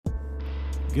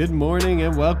Good morning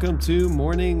and welcome to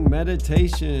Morning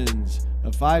Meditations,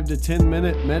 a 5 to 10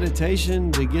 minute meditation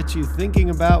to get you thinking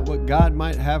about what God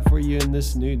might have for you in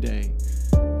this new day.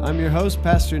 I'm your host,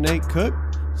 Pastor Nate Cook,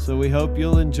 so we hope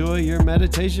you'll enjoy your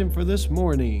meditation for this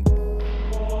morning.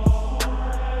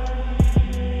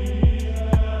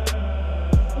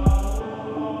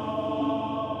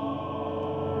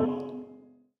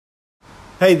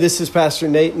 Hey, this is Pastor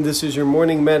Nate, and this is your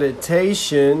morning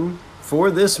meditation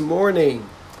for this morning.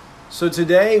 So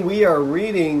today we are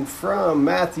reading from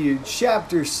Matthew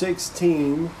chapter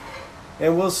 16,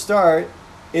 and we'll start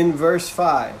in verse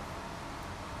 5.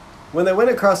 When they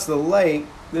went across the lake,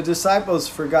 the disciples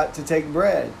forgot to take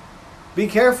bread. "Be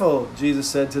careful," Jesus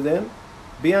said to them.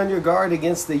 "Be on your guard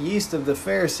against the yeast of the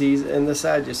Pharisees and the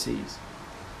Sadducees."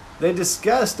 They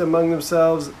discussed among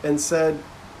themselves and said,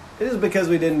 "It is because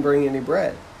we didn't bring any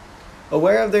bread."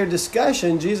 Aware of their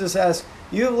discussion, Jesus asked,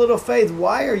 "You have little faith,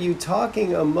 why are you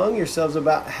talking among yourselves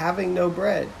about having no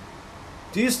bread?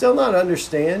 Do you still not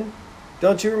understand?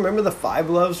 Don't you remember the 5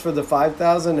 loaves for the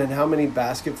 5,000 and how many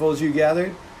basketfuls you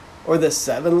gathered? Or the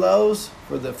 7 loaves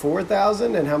for the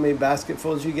 4,000 and how many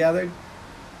basketfuls you gathered?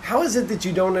 How is it that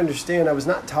you don't understand? I was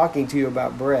not talking to you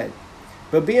about bread.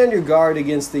 But be on your guard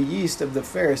against the yeast of the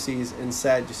Pharisees and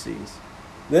Sadducees."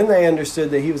 Then they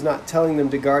understood that he was not telling them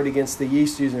to guard against the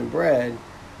yeast used in bread,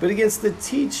 but against the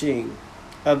teaching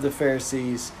of the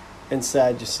Pharisees and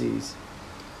Sadducees.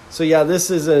 So this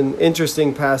is an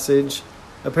interesting passage.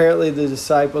 Apparently the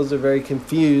disciples are very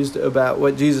confused about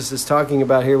what Jesus is talking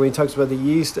about here when he talks about the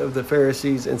yeast of the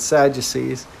Pharisees and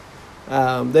Sadducees.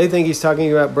 They think he's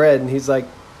talking about bread, and he's like,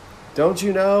 "Don't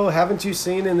you know, haven't you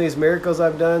seen in these miracles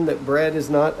I've done that bread is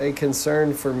not a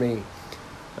concern for me?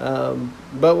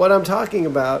 But what I'm talking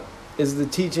about is the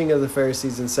teaching of the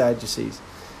Pharisees and Sadducees."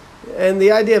 And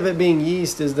the idea of it being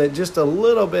yeast is that just a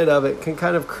little bit of it can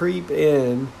kind of creep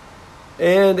in,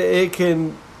 and it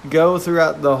can go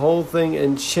throughout the whole thing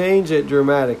and change it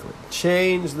dramatically,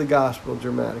 change the gospel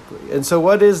dramatically. And so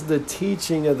what is the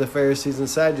teaching of the Pharisees and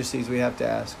Sadducees, we have to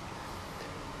ask?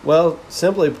 Well,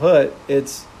 simply put,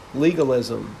 it's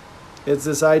legalism. It's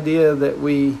this idea that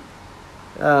we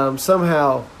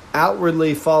somehow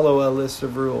outwardly follow a list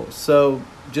of rules. So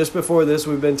just before this,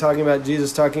 we've been talking about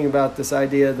Jesus talking about this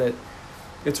idea that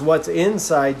it's what's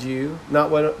inside you, not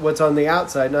what's on the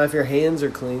outside. Now, if your hands are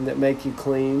clean, that make you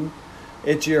clean.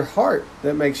 It's your heart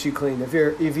that makes you clean,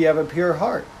 if you have a pure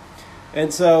heart.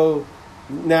 And so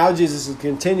now Jesus is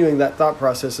continuing that thought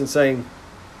process and saying,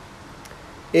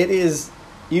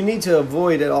 you need to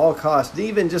avoid at all costs,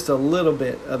 even just a little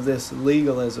bit of this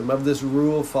legalism, of this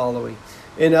rule following.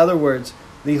 In other words,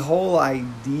 the whole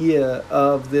idea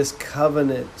of this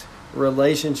covenant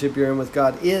relationship you're in with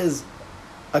God is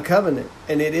a covenant,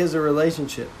 and it is a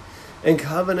relationship. And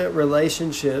covenant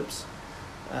relationships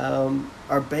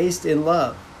are based in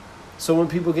love. So when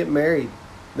people get married,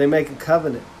 they make a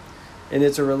covenant, and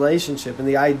it's a relationship. And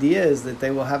the idea is that they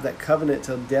will have that covenant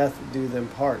till death do them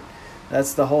part.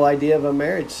 That's the whole idea of a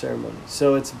marriage ceremony.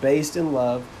 So it's based in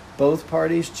love. Both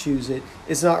parties choose it.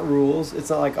 It's not rules. It's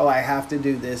not like, I have to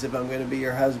do this if I'm going to be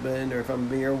your husband or if I'm going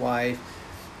to be your wife.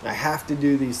 I have to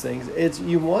do these things. It's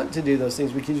you want to do those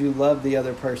things because you love the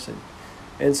other person.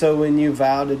 And so when you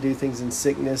vow to do things in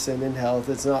sickness and in health,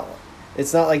 it's not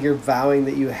like you're vowing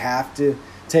that you have to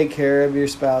take care of your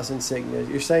spouse in sickness.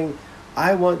 You're saying,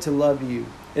 I want to love you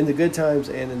in the good times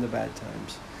and in the bad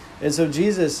times. And so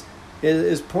Jesus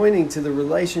is pointing to the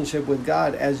relationship with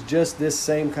God as just this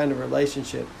same kind of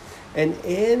relationship. And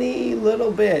any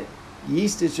little bit,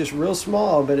 yeast is just real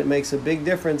small, but it makes a big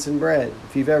difference in bread.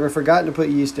 If you've ever forgotten to put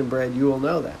yeast in bread, you will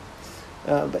know that.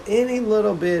 But any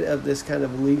little bit of this kind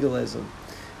of legalism.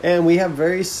 And we have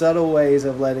very subtle ways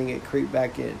of letting it creep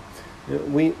back in.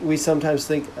 We sometimes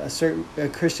think a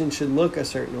Christian should look a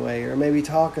certain way or maybe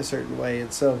talk a certain way.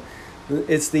 And so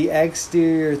it's the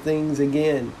exterior things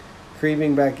again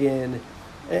creeping back in.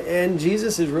 And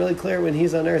Jesus is really clear when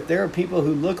he's on earth. There are people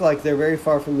who look like they're very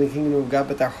far from the kingdom of God,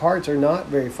 but their hearts are not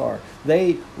very far.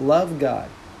 They love God,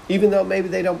 even though maybe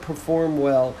they don't perform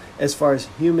well as far as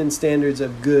human standards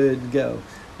of good go.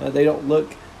 They don't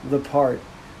look the part,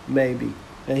 maybe.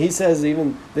 And he says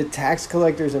even the tax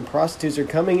collectors and prostitutes are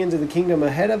coming into the kingdom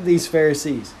ahead of these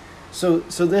Pharisees. So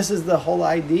this is the whole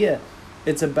idea.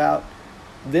 It's about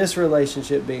this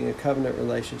relationship being a covenant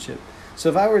relationship. So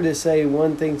if I were to say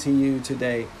one thing to you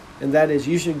today, and that is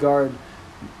you should guard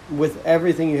with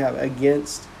everything you have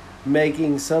against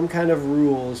making some kind of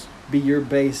rules be your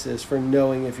basis for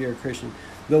knowing if you're a Christian.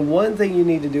 The one thing you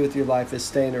need to do with your life is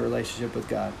stay in a relationship with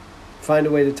God. Find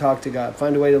a way to talk to God.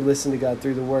 Find a way to listen to God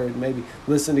through the Word. Maybe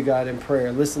listen to God in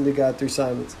prayer. Listen to God through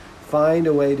silence. Find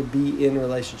a way to be in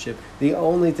relationship. The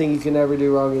only thing you can ever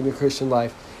do wrong in your Christian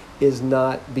life is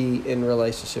not be in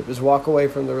relationship, is walk away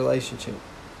from the relationship.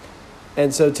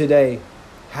 And so today,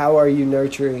 how are you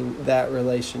nurturing that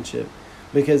relationship?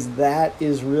 Because that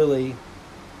is really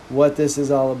what this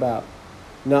is all about.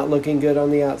 Not looking good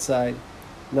on the outside,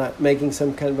 not making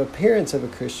some kind of appearance of a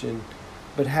Christian,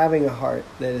 but having a heart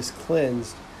that is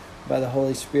cleansed by the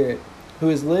Holy Spirit who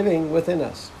is living within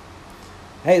us.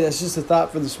 Hey, that's just a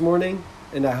thought for this morning,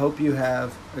 and I hope you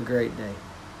have a great day.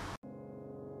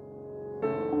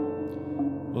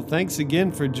 Well, thanks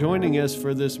again for joining us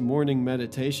for this morning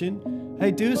meditation. Hey,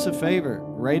 do us a favor,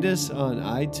 rate us on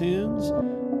iTunes,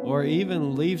 or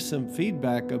even leave some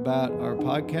feedback about our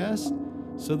podcast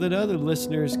so that other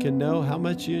listeners can know how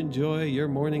much you enjoy your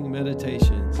morning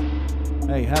meditations.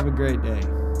 Hey, have a great day.